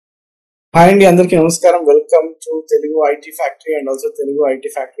Hi అండి, అందరికీ నమస్కారం. Welcome to Telugu IT factory and also Telugu IT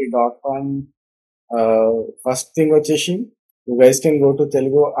factory.com. First thing వచ్చేసి you guys can go to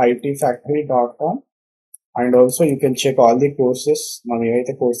Telugu IT factory.com and also you can check all the courses. మనం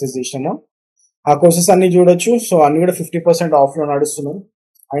ఏవైతే courses చేసినామో ఆ courses అన్ని చూడొచ్చు. So అన్ని కూడా 50% ఆఫ్లో నడుస్తున్నాం.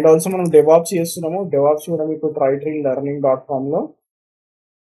 అండ్ ఆల్సో మనం డెవాప్స్ చేస్తున్నాము. డెవాప్స్ కూడా మీకు ట్రైట్రీలర్నింగ్.com లో.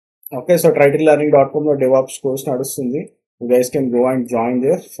 ఓకే, సో ట్రైట్రీలర్నింగ్.com లో డెవాప్స్ కోర్స్ నడుస్తుంది. You guys can go and join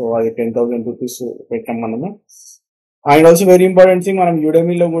there. So అది 10,000 రూపీస్ పెట్టాం మనము. And also very important thing, మనం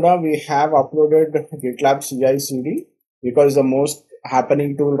యూడెమీలో కూడా we have uploaded GitLab CI/CD because the most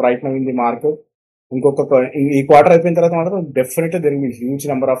happening tool right now in the market. ఈ quarter అయిపోయిన తర్వాత మాత్రం definitely there will be huge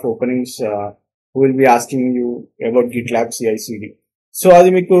number of openings who will be asking you about GitLab CI/CD. So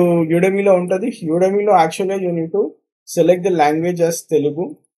అది మీకు యూడెమీలో ఉంటుంది. యూడెమీలో యాక్చువల్గా you need to select the language as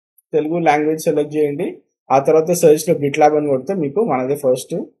Telugu language select చేయండి. ఆ తర్వాత సర్చ్ లో గిట్లాబ్ అని కొడితే మీకు మనది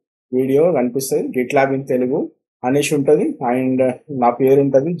ఫస్ట్ వీడియో కనిపిస్తుంది. గిట్లాబ్ ఇన్ తెలుగు అనేసి ఉంటుంది అండ్ నా పేరు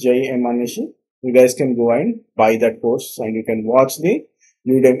ఉంటుంది JM అనేసి. You guys can go and by that course and you can watch the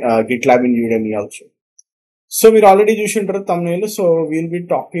గిట్లాబ్ in Udemy also. So మీరు ఆల్రెడీ చూసి ఉంటారు thumbnail. So will be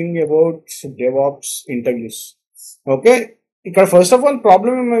talking about DevOps interviews. Okay, ఇక్కడ ఫస్ట్ ఆఫ్ ఆల్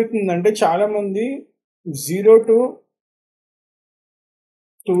ప్రాబ్లం ఏమవుతుందంటే చాలా మంది 0 to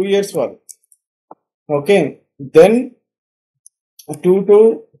 2 years వాళ్ళు. Okay, then 2 to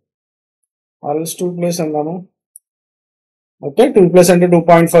almost 2 plus అన్నాము. Okay, 2 plus అంటే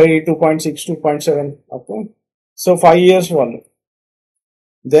 2.5, 2.6, 2.7. ఓకే, సో 5 years వాళ్ళు.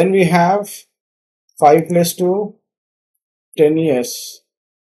 Then we have 5 plus 2, 10 years.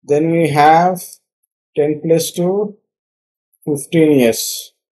 Then we have 10 plus 2, 15 years.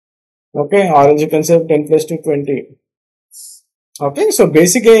 Okay, are you can say 10 plus 2, 20. Okay, so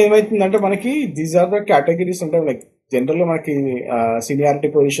basic గా ఏమైతుందంటే మనకి these are the categories ఉంటాయి. Like general గా మనకి seniority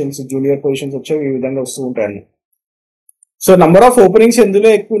positions, junior positions వచ్చేవి ఈ విధంగా వస్తూ ఉంటాయి. సో నంబర్ ఆఫ్ ఓపెనింగ్స్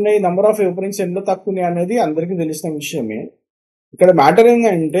ఎందులో ఎక్కువ ఉన్నాయి, నంబర్ ఆఫ్ ఓపెనింగ్స్ ఎందులో తక్కువ ఉన్నాయి అనేది అందరికీ తెలిసిన విషయమే. ఇక్కడ మ్యాటర్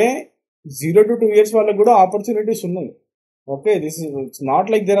ఏంటంటే 0 to 2 years వాళ్ళకి కూడా ఆపర్చునిటీస్ ఉన్నాయి. Okay, this is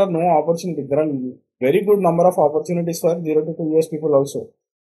not like there are no opportunity. There are very good number of opportunities for 0 to 2 years people also.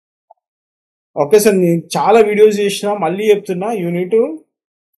 Okay sir, నేను చాలా వీడియోస్ చేసినా, మళ్ళీ చెప్తున్నా, you need to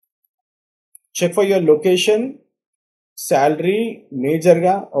check for your location, salary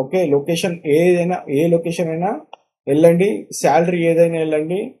మేజర్గా. Okay, location ఏదైనా, ఏ location అయినా వెళ్ళండి, salary ఏదైనా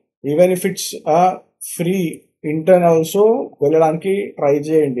వెళ్ళండి. Even if it's free intern also వెళ్ళడానికి ట్రై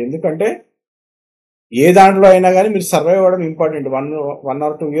చేయండి. ఎందుకంటే ఏ దాంట్లో అయినా కానీ మీరు సర్వైవ్ అవ్వడం ఇంపార్టెంట్. 1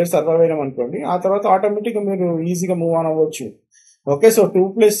 or 2 years సర్వైవ్ అయినాం అనుకోండి, ఆ తర్వాత ఆటోమేటిక్గా మీరు ఈజీగా మూవ్ ఆన్ అవ్వచ్చు. Okay, so 2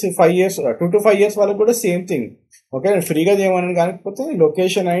 plus 5 years, 2 to 5 years వాళ్ళకి కూడా సేమ్ థింగ్. ఓకే, ఫ్రీగా చేయమని కాకపోతే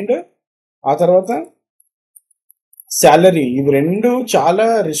లొకేషన్ అండ్ ఆ తర్వాత శాలరీ, ఇవి రెండు చాలా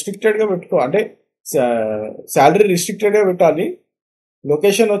రిస్ట్రిక్టెడ్ గా పెట్టుకో. అంటే శాలరీ రిస్ట్రిక్టెడ్ గా పెట్టాలి.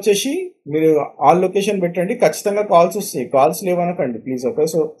 లొకేషన్ వచ్చేసి మీరు ఆల్ లొకేషన్ పెట్టండి. ఖచ్చితంగా కాల్స్ వస్తాయి, calls లేవనకండి please. Okay,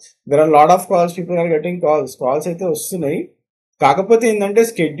 so there are lot of calls, people are getting calls అయితే వస్తున్నాయి. కాకపోతే ఏంటంటే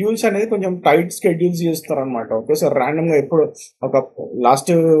స్కెడ్యూల్స్ అనేది కొంచెం టైట్ స్కెడ్యూల్స్ చేస్తారు అనమాట. ఓకే, సో ర్యాండమ్ గా ఎప్పుడు ఒక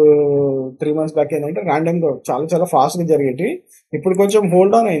లాస్ట్ 3 months బ్యాక్ ఏంటంటే ర్యాండమ్ గా చాలా చాలా ఫాస్ట్ గా జరిగేటి. ఇప్పుడు కొంచెం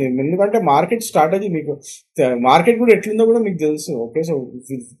హోల్డ్ ఆన్ అయింది. ఎందుకంటే మార్కెట్ స్ట్రాటజీ మీకు, మార్కెట్ కూడా ఎట్లుందో కూడా మీకు తెలుసు. Okay, so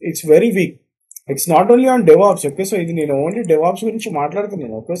it's very weak. It's not only on DevOps. Okay, so ఇది నేను ఓన్లీ డెవాప్స్ గురించి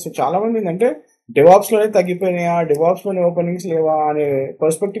మాట్లాడుతున్నాను. ఓకే, సో చాలా మంది ఏంటంటే డెవాప్స్ లోనే తగ్గిపోయినాయా, డెవాప్స్ లోనే ఓపెనింగ్స్ లేవా అనే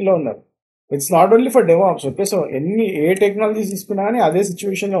పర్స్పెక్టివ్ లో ఉన్నారు. It's not only for DevOps. Okay, so A technology తీసుకున్నా కానీ అదే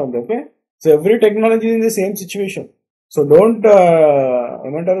సిచ్యువేషన్ లో ఉంది. Okay, so every technology in the same situation. So don't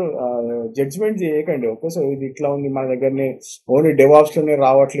ఏమంటారు, జడ్జ్మెంట్ చేయకండి. ఓకే, సో ఇది ఇట్లా ఉంది మన దగ్గరనే, ఓన్లీ డెవాప్స్ లోనే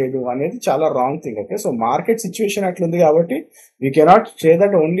రావట్లేదు అనేది చాలా wrong thing. Okay, so market situation అట్లుంది కాబట్టి we cannot say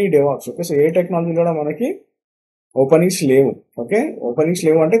that only DevOps. Okay, so A technology కూడా మనకి ఓపెనింగ్స్ లేవు. ఓకే, ఓపెనింగ్స్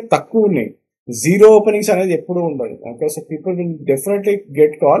లేవు అంటే తక్కువ ఉన్నాయి. 0 ఓపెనింగ్స్ అనేది ఎప్పుడు ఉండదు. Okay, so people will definitely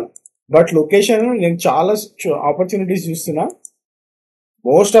get call. But location నేను చాలా ఆపర్చునిటీస్ చూస్తున్నా.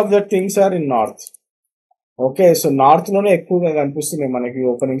 Most of the things are in north. Okay, so north లోనే ఎక్కువగా కనిపిస్తున్నాయి మనకి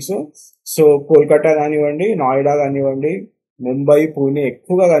ఓపెనింగ్స్. సో కోల్కతా కానివ్వండి, నోయిడా కానివ్వండి, ముంబై, పూణే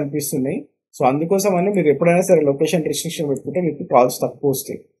ఎక్కువగా కనిపిస్తున్నాయి. సో అందుకోసం అని మీరు ఎప్పుడైనా సరే లొకేషన్ రిస్ట్రిక్షన్ పెట్టుకుంటే మీకు కాల్స్ తక్కువ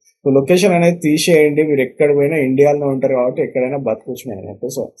వస్తాయి. సో లొకేషన్ అనేది తీసేయండి. మీరు ఎక్కడ పోయినా ఇండియాలో ఉంటారు కాబట్టి ఎక్కడైనా బతకొచ్చు మేము.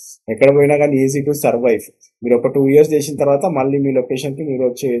 ఓకే, సో ఎక్కడ పోయినా కానీ ఈజీ టు సర్వైవ్. మీరు ఒక 2 years చేసిన తర్వాత మళ్ళీ మీ లొకేషన్కి మీరు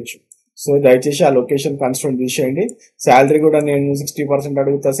వచ్చేయచ్చు. సో దయచేసి ఆ లొకేషన్ కన్స్ట్రక్ట్ తీసేయండి. శాలరీ కూడా నేను 60%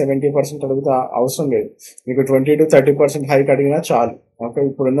 అడుగుతా, 70% అడుగుతా అవసరం లేదు. మీకు 20 to 30% హైక్ అడిగినా చాలు. ఓకే,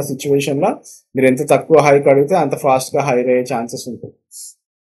 ఇప్పుడున్న సిచ్యువేషన్ లో మీరు ఎంత తక్కువ హైక్ అడిగితే అంత ఫాస్ట్ గా హైర్ అయ్యే ఛాన్సెస్ ఉంటాయి.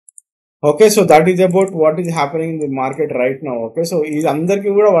 Okay. So that is about what is happening in the market right now. Okay. So ఇది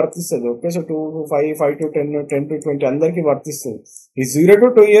అందరికీ కూడా వర్తిస్తుంది. Okay. So 2 to 5, 5 to 10, 10 to 20 అందరికీ వర్తిస్తుంది. ఈ 0 to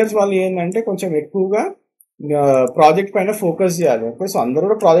 2 years వాళ్ళు ఏంటంటే కొంచెం ఎక్కువగా ప్రాజెక్ట్ పైన ఫోకస్ చేయాలి. ఓకే. సో అందరూ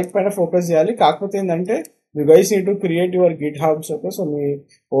కూడా ప్రాజెక్ట్ పైన ఫోకస్ చేయాలి. కాకపోతే ఏంటంటే you guys need to create your Git hubs. Okay. So me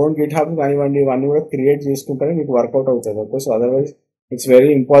own Git hub కానివ్వండి, ఇవన్నీ కూడా క్రియేట్ చేసుకుంటే మీకు వర్కౌట్ అవుతుంది. Okay. So otherwise it's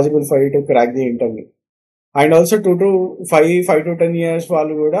very impossible for you to crack the interview. And also 2 to 5 to 10 years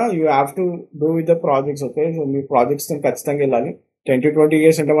వాళ్ళు కూడా you have to do with the projects. Okay. So me projects ఖచ్చితంగా వెళ్ళాలి. 10 to 20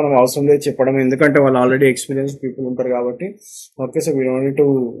 years అంటే మనం అవసరం లేదు చెప్పడం, ఎందుకంటే వాళ్ళు ఆల్రెడీ ఎక్స్పీరియన్స్ పీపుల్ ఉంటారు కాబట్టి. Okay. So we don't need to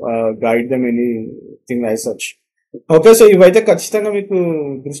guide them anything as such. Okay. So ఇవైతే ఖచ్చితంగా మీకు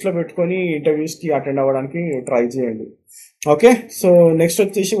దృష్టిలో పెట్టుకొని ఇంటర్వ్యూస్ కి అటెండ్ అవ్వడానికి ట్రై చేయండి. ఓకే. సో నెక్స్ట్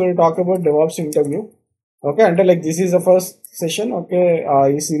వచ్చేసి will talk about DevOps interview. Okay. అంటే like this is the first session. Okay.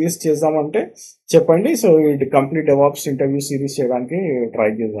 ఈ సిరీస్ చేద్దామంటే చెప్పండి. సో ఈ కంప్లీట్ డెవాప్స్ ఇంటర్వ్యూ సిరీస్ చేయడానికి ట్రై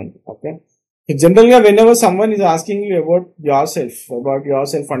చేద్దాం. ఓకే. జనరల్ గా when ever someone is asking you about your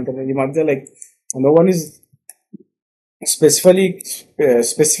self అంటారు ఈ మధ్య, like no one is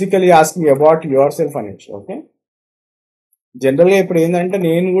specifically asking about your self అనేసి. ఓకే. జనరల్ గా ఇప్పుడు ఏంటంటే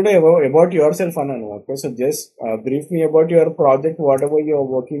నేను కూడా అబౌట్ యువర్ సెల్ఫ్ అన్నాను. Okay. So just brief me about your project, what ever you are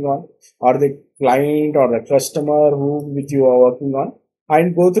working on, are the client or the customer who with you are working on, and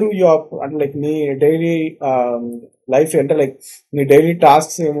go through your అంటే like నీ daily life అంటే like నీ daily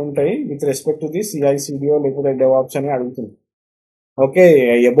tasks ఏముంటాయి with respect to the సిఐసిడిఓ లేకపోతే DevOps అని అడుగుతుంది. Okay.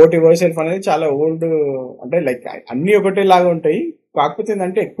 About your self అనేది చాలా ఓల్డ్, అంటే లైక్ అన్ని ఒకటే లాగా ఉంటాయి. కాకపోతే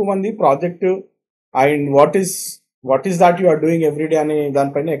ఏంటంటే ఎక్కువ మంది project and what is that you are doing everyday అనే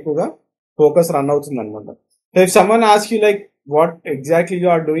దానిపైన ఎక్కువగా ఫోకస్ రన్ అవుతుంది అనమాట. So if someone ask you like what exactly you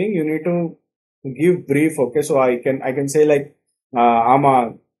are doing, you need to give brief. Okay. So I can say like I'm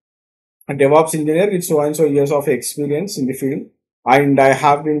a DevOps engineer with so and so years of experience in the field, and I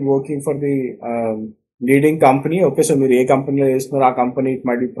have been working for the leading company. Okay, so మీరు ఏ కంపెనీలో చేస్తున్నారు ఆ company, it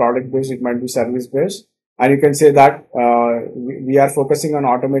might be product based, it might be service based, and you can say that we are focusing on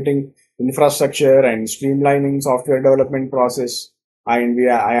automating infrastructure and streamlining software development process, and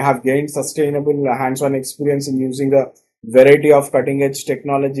I have gained sustainable hands-on experience in using a variety of cutting-edge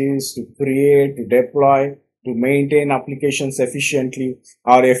technologies to create, to deploy, to maintain applications efficiently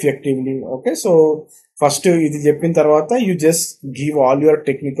or effectively. Okay, so first ఇది చెప్పిన తర్వాత you just give all your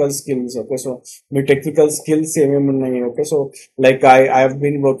technical skills. Okay. So me technical skills ఏమేమి ఉన్నాయి. Okay. So like I have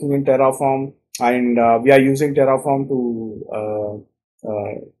been working in Terraform, and we are using Terraform to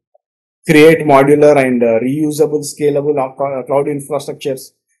create modular and reusable, scalable cloud infrastructures.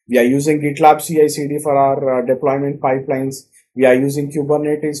 We are using GitLab CI/CD for our deployment pipelines. We are using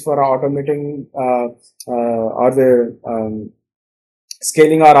Kubernetes for automating or the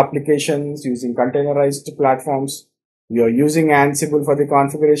scaling our applications using containerized platforms. We are using Ansible for the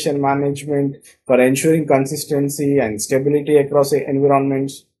configuration management for ensuring consistency and stability across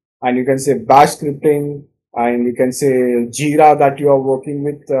environments. And you can say bash scripting, and you can say Jira that you are working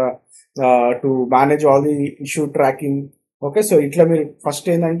with to manage all the issue tracking. Okay, so itla meer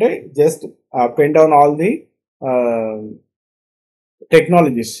first endante just pen down all the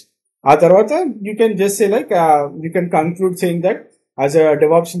technologies. ఆ తర్వాత you can just say like you can conclude saying that as a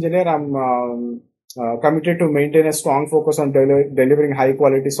DevOps engineer I'm committed to maintain a strong focus on delivering high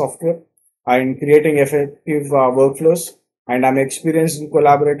quality software and creating effective workflows, and I'm experienced in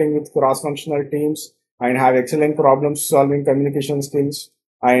collaborating with cross-functional teams and have excellent problem-solving communication skills,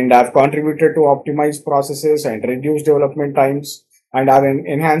 and I've contributed to optimize processes and reduce development times, and I've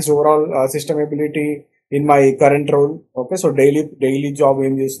enhanced overall systemability in my current role. Okay, so daily job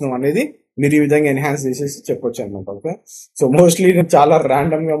ఏం చేస్తున్నాం అనేది మీరు ఈ విధంగా enhance చేసేసి చెప్పొచ్చు అనమాట. Okay. So mostly నేను చాలా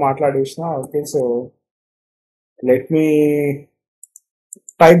ర్యాండమ్ గా మాట్లాడేసిన. Okay. So let me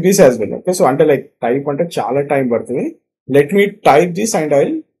type this as well. Okay. So అంటే లైక్ టైప్ అంటే చాలా టైం పడుతుంది. Let me type this and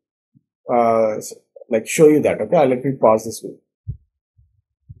I'll like show you that. Okay, let me pause this way.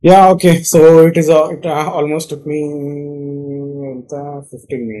 Yeah, okay. So it almost took me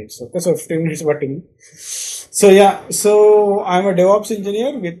 15 minutes. Okay, so 15 minutes button. So yeah, so I'm a DevOps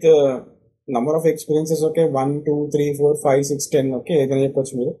engineer with number of experiences. Okay, 1, 2, 3, 4, 5, 6, 10. Okay,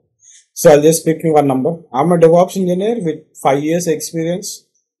 so I'll just pick me one number. I'm a DevOps engineer with 5 years experience,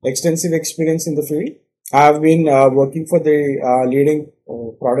 extensive experience in the field. I have been working for the leading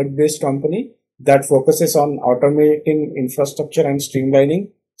product-based company that focuses on automating infrastructure and streamlining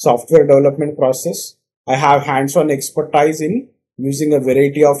software development process. I have hands-on expertise in using a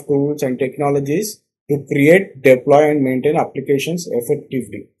variety of tools and technologies to create, deploy, and maintain applications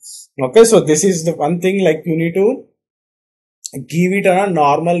effectively. Okay, so this is the one thing, like you need to give it in a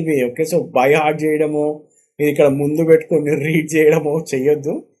normal way. Okay, so by heart చేయడము, ఇక్కడ ముందు పెట్టుకొని read చేయడము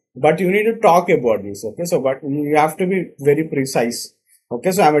చేయొద్దు. but you need to talk about this. Okay, so but you have to be very precise.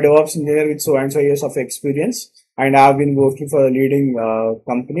 Okay, so I'm a DevOps engineer with so and so years of experience, and I've been working for a leading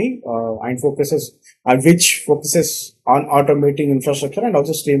company and which focuses on automating infrastructure and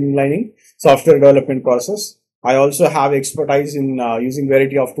also streamlining software development process. I also have expertise in using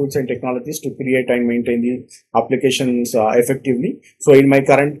variety of tools and technologies to create and maintain the applications effectively. So in my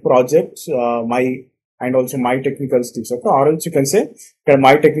current projects, and also my technical skills. Okay, or else you can say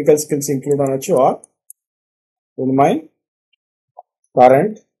my technical skills include anachu, or in my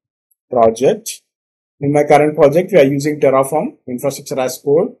current project. In my current project, we are using Terraform infrastructure as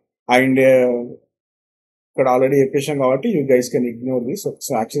code, and ఇక్కడ already చెప్పేసాం కాబట్టి you guys can ignore this.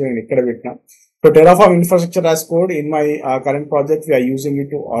 So actually నేను ఇక్కడ పెట్టినా. So Terraform infrastructure as code in my current project, we are using it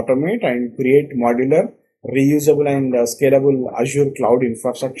to automate and create modular, reusable and scalable Azure cloud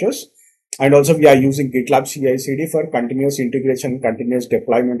infrastructures. And also we are using GitLab CI/CD for continuous integration, continuous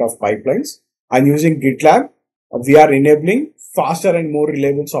deployment of pipelines. And using GitLab, we are enabling faster and more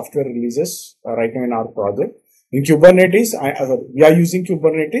reliable software releases right now in our project. In Kubernetes, we are using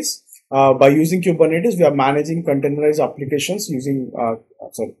Kubernetes. By using Kubernetes, we are managing containerized applications using,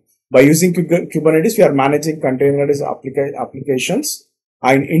 by using Kubernetes, we are managing containerized applications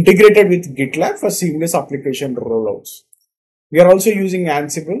and integrated with GitLab for seamless application rollouts. We are also using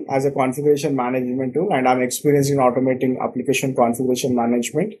Ansible as a configuration management tool, and I'm experienced in automating application configuration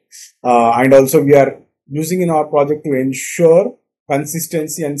management. And also we are using in our project to ensure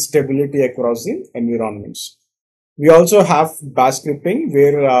consistency and stability across the environments. We also have bash scripting,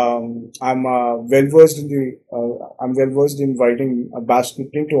 where I'm well versed in writing bash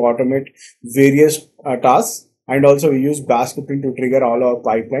scripting to automate various tasks, and also we use bash scripting to trigger all our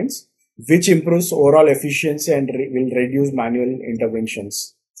pipelines, which improves overall efficiency and will reduce manual interventions.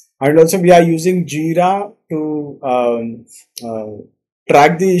 And also we are using Jira to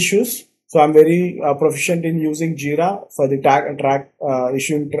track the issues. So I'm very proficient in using Jira for the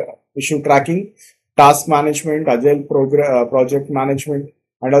issue tracking, task management, agile project management,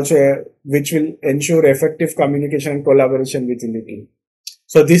 and also which will ensure effective communication and collaboration within the team.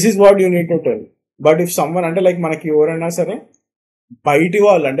 So this is what you need to tell. But if someone అంటే like మనకి ఎవరైనా సరే బయటి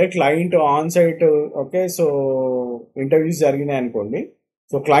వాళ్ళు అంటే client on site, okay, so interviews జరిగినాయి అనుకోండి,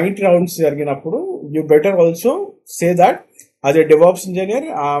 so client rounds జరిగినప్పుడు you better also say that as a DevOps engineer,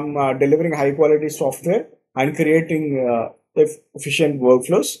 I'm delivering high quality software and creating efficient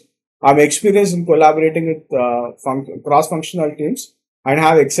workflows. I'm experienced in collaborating with cross functional teams and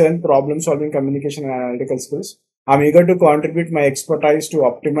have excellent problem solving, communication and analytical skills. I'm eager to contribute my expertise to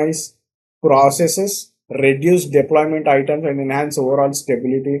optimize processes, reduce deployment items and enhance overall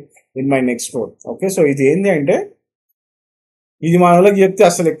stability in my next role. Okay, so ఇది ఏంటి అంటే ఇది మన వాళ్ళకి చెప్తే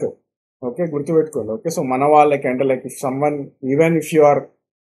అసలు ఎక్కువ, okay, గుర్తుపెట్టుకోండి. ఓకే, సో మన వాళ్ళకి అంటే like if someone, even if you are,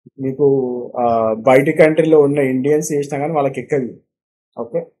 మీకు బయటి కంట్రీలో ఉన్న ఇండియన్స్ చేసినా కానీ వాళ్ళకి ఎక్కదు.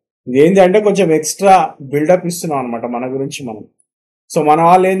 ఓకే, ఇది ఏంటి అంటే కొంచెం ఎక్స్ట్రా బిల్డప్ ఇస్తున్నాం అనమాట మన గురించి మనం. సో మన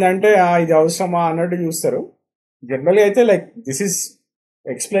వాళ్ళు ఏంటంటే ఇది అవసరమా అన్నట్టు చూస్తారు. జనరల్గా అయితే like this is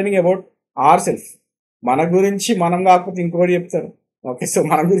explaining about our self. మన గురించి మనం కాకపోతే ఇంకోటి చెప్తారు. ఓకే, సో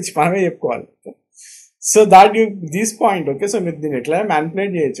మన గురించి మనమే చెప్పుకోవాలి. So that you this point, okay, so మీరు దీన్ని ఎట్లా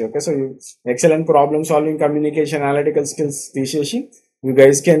మ్యానిపులేట్ చేయొచ్చు. Okay, so excellent problem solving, communication, analytical skills తీసేసి యూ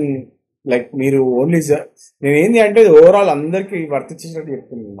గైస్ కెన్ లైక్ మీరు ఓన్లీ నేను ఏంటి అంటే ఓవరాల్ అందరికి వర్తించేటట్టు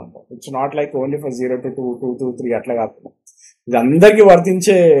చెప్తుంది అనమాట. It's not like only for 0 to 2, 2 to 3 అట్లా కాకుండా ఇది అందరికి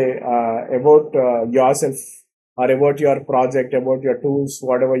వర్తించే about your self are about your project, about your tools,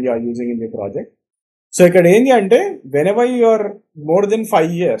 what ever you are using in the project. So ఇక్కడ ఏంటి అంటే when ever you are more than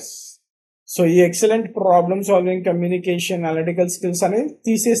 5 years, so ఈ excellent problem solving, communication, analytical skills అనేది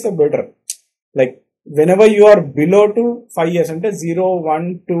తీసేస్తే better. Like when ever you are below to 5 years అంటే 0, 1,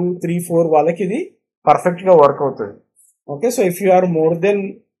 2, 3, 4 వాళ్ళకి ఇది perfect గా వర్క్ అవుతుంది. Okay, so if you are more than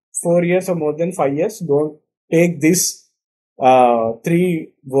 4 years or more than 5 years, don't take this 3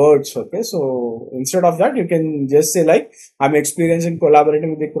 words. Okay, so instead of that you can just say like I'm experienced in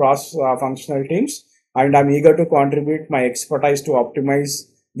collaborating with the cross functional teams and I'm eager to contribute my expertise to optimize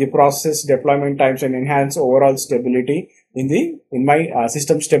the process deployment times and enhance overall stability in my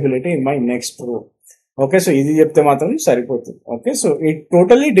system stability in my next role. Okay, so ఇది చెప్తే మాత్రం సరిపోతుంది. Okay, so it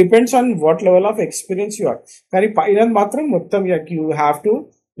totally depends on what level of experience you are. కానీ పైన మాత్రం మొత్తం you have to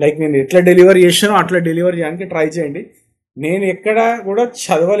like నేను ఎట్లా డెలివర్ చేసానో అట్లా డెలివర్ చేయడానికి ట్రై చేయండి. నేను ఎక్కడ కూడా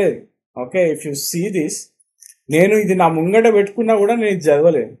చదవలేదు. Okay, if you see this, నేను ఇది నా ముంగట పెట్టుకున్నా కూడా నేను ఇది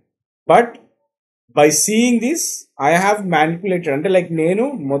చదవలేదు. But by seeing this I have manipulated, అంటే లైక్ నేను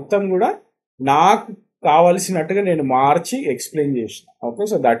మొత్తం కూడా నాకు కావలసినట్టుగా నేను మార్చి ఎక్స్ప్లెయిన్ చేసిన. Okay,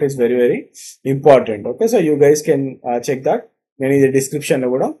 so that is very very important. Okay, so you guys can check that. నేను ఇది డిస్క్రిప్షన్లో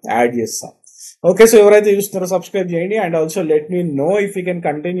కూడా యాడ్ చేస్తాను. ఓకే, సో ఎవరైతే చూస్తున్నారో సబ్స్క్రైబ్ చేయండి and also let me no if you can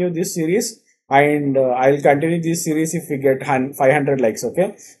continue this series and I will continue this series if you get 500 likes. Okay,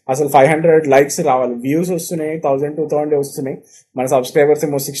 అసలు 500 likes రావాలి. వ్యూస్ వస్తున్నాయి 1000-2000 వస్తున్నాయి. మన సబ్స్క్రైబర్స్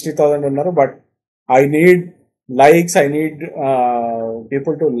ఏమో 60,000 ఉన్నారు. But I need likes, I need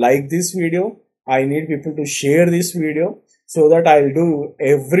people to like this video, I need people to share this video so that I'll do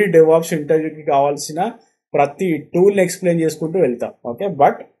every DevOps interview కి కావాల్సిన ప్రతి టూల్ ఎక్స్ప్లెయిన్ చేసుకుంటూ వెళ్తా. Okay,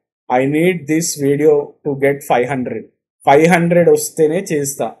 but I need this video to get 500 వస్తేనే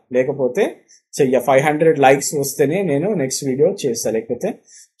చేస్తా, లేకపోతే చెయ్య. 500 likes వస్తేనే నేను నెక్స్ట్ వీడియో చేస్తా, లేకపోతే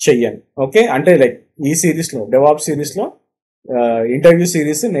చెయ్యను. ఓకే, అంటే లైక్ ఈ సిరీస్లో DevOps సిరీస్లో ఇంటర్వ్యూ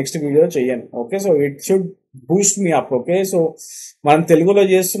సిరీస్ నెక్స్ట్ వీడియో చెయ్యను. Okay, so it should Boost me up. Okay, so మనం తెలుగులో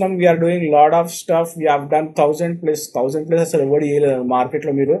చేస్తున్నాం, we are doing lot of stuff, we have done 1000+ అసలు ఎవరు చేయలేదు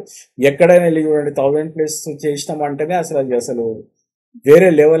మార్కెట్లో. మీరు ఎక్కడైనా వెళ్ళి చూడండి, 1000+ చేసినాం అంటేనే అసలు వేరే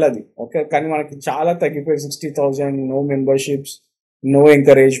లెవెల్ అది. ఓకే, కానీ మనకి చాలా తగ్గిపోయి 60,000, no memberships, no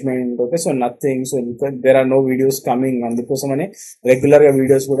encouragement. Okay, so nothing. So there are no videos coming, అందుకోసమని రెగ్యులర్గా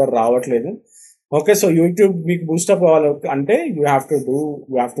వీడియోస్ కూడా రావట్లేదు. ఓకే, సో యూట్యూబ్ మీకు బూస్టప్ అవ్వాలి అంటే you have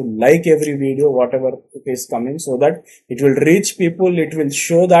to like every video what ever it is coming, so that it will reach people, it will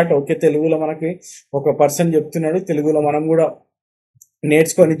show that okay తెలుగులో మనకి ఒక పర్సన్ చెప్తున్నాడు, తెలుగులో మనం కూడా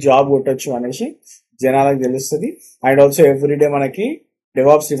నేర్చుకొని జాబ్ కొట్టచ్చు అనేసి జనాలకు తెలుస్తుంది. అండ్ ఆల్సో ఎవ్రీడే మనకి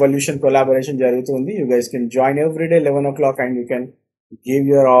DevOps Revolution కొలాబరేషన్ జరుగుతుంది. You guys can join everyday 11 o'clock and you can give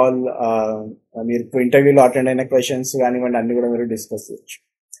your all, మీరు ఇంటర్వ్యూలో అటెండ్ అయిన క్వశ్చన్స్ కానివ్వండి అన్ని కూడా మీరు డిస్కస్ చేయొచ్చు.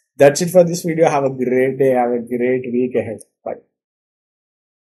 That's it for this video. Have a great day. Have a great week ahead.